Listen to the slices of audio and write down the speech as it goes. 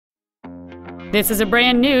This is a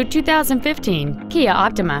brand new 2015 Kia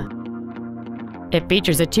Optima. It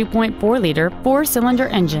features a 2.4-liter four-cylinder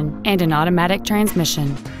engine and an automatic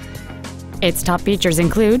transmission. Its top features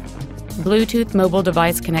include Bluetooth mobile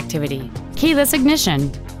device connectivity, keyless ignition,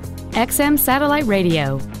 XM satellite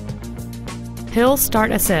radio, hill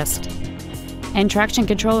start assist, and traction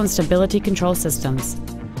control and stability control systems.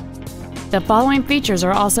 The following features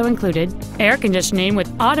are also included: air conditioning with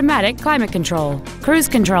automatic climate control, cruise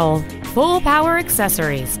control, full power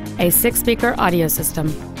accessories, a 6-speaker audio system,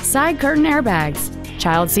 side curtain airbags,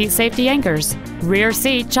 child seat safety anchors, rear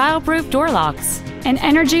seat child-proof door locks, an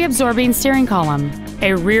energy-absorbing steering column,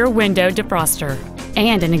 a rear window defroster,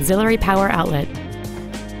 and an auxiliary power outlet.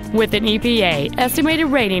 With an EPA estimated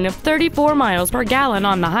rating of 34 miles per gallon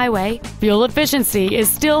on the highway, fuel efficiency is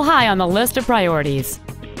still high on the list of priorities.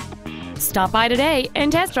 Stop by today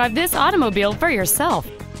and test drive this automobile for yourself.